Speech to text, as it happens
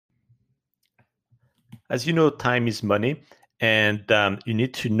As you know, time is money, and you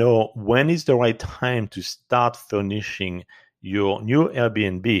need to know when is the right time to start furnishing your new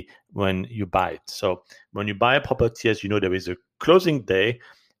Airbnb when you buy it. So when you buy a property, as you know, there is a closing day,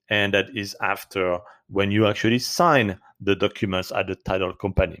 and that is after when you actually sign the documents at the title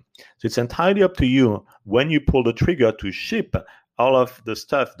company. So it's entirely up to you when you pull the trigger to ship all of the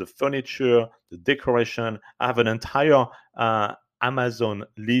stuff, the furniture, the decoration. I have an entire Amazon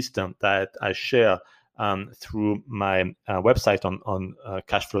list that I share through my website on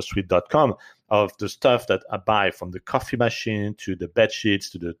cashflowsuite.com of the stuff that I buy, from the coffee machine to the bed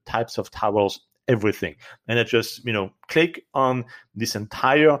sheets to the types of towels, everything. And I just click on this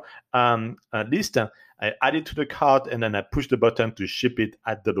entire list. I add it to the cart, and then I push the button to ship it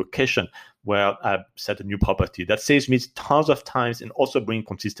at the location where I set a new property. That saves me tons of times and also bring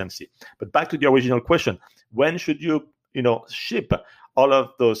consistency. But back to the original question: when should you ship all of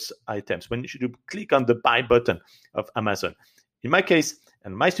those items? When should you click on the buy button of Amazon? In my case,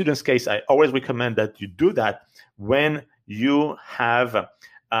 and my students' case, I always recommend that you do that when you have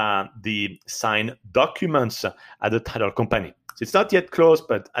the signed documents at the title company. So it's not yet closed,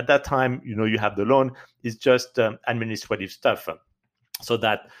 but at that time, you have the loan. It's just administrative stuff, so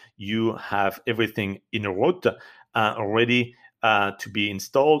that you have everything in a route ready to be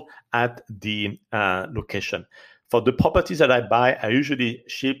installed at the location. For the properties that I buy, I usually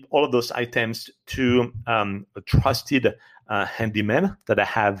ship all of those items to a trusted handyman that I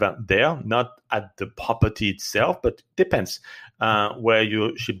have there, not at the property itself, but it depends where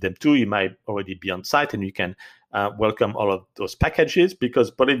you ship them to. You might already be on site, and you can welcome all of those packages, because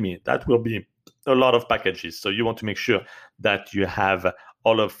believe me, that will be a lot of packages. So you want to make sure that you have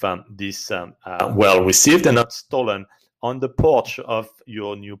all of this well received and not stolen on the porch of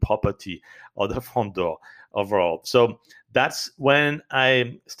your new property or the front door overall. So that's when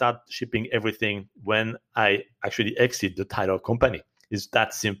I start shipping everything, when I actually exit the title company. It's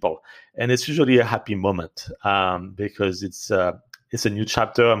that simple. And it's usually a happy moment because it's a new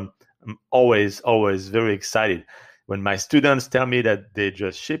chapter. I'm always very excited when my students tell me that they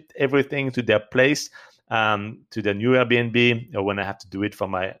just shipped everything to their place, to their new Airbnb, or when I have to do it for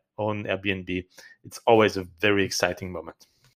my own Airbnb. It's always a very exciting moment.